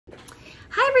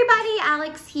Hi everybody,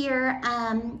 Alex here.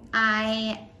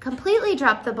 I completely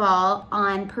dropped the ball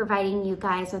on providing you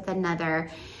guys with another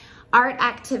art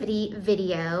activity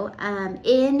video.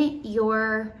 In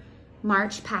your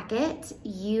March packet,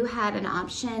 you had an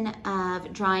option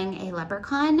of drawing a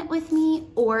leprechaun with me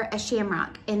or a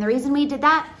shamrock. And the reason we did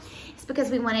that is because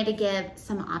we wanted to give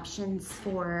some options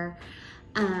for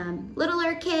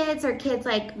littler kids or kids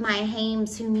like my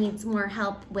Hames who needs more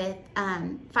help with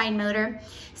fine motor.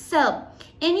 So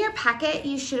in your packet,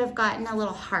 you should have gotten a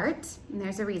little heart, and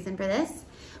there's a reason for this.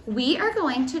 We are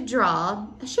going to draw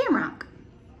a shamrock.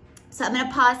 So I'm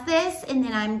gonna pause this and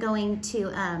then I'm going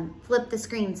to flip the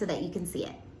screen so that you can see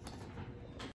it.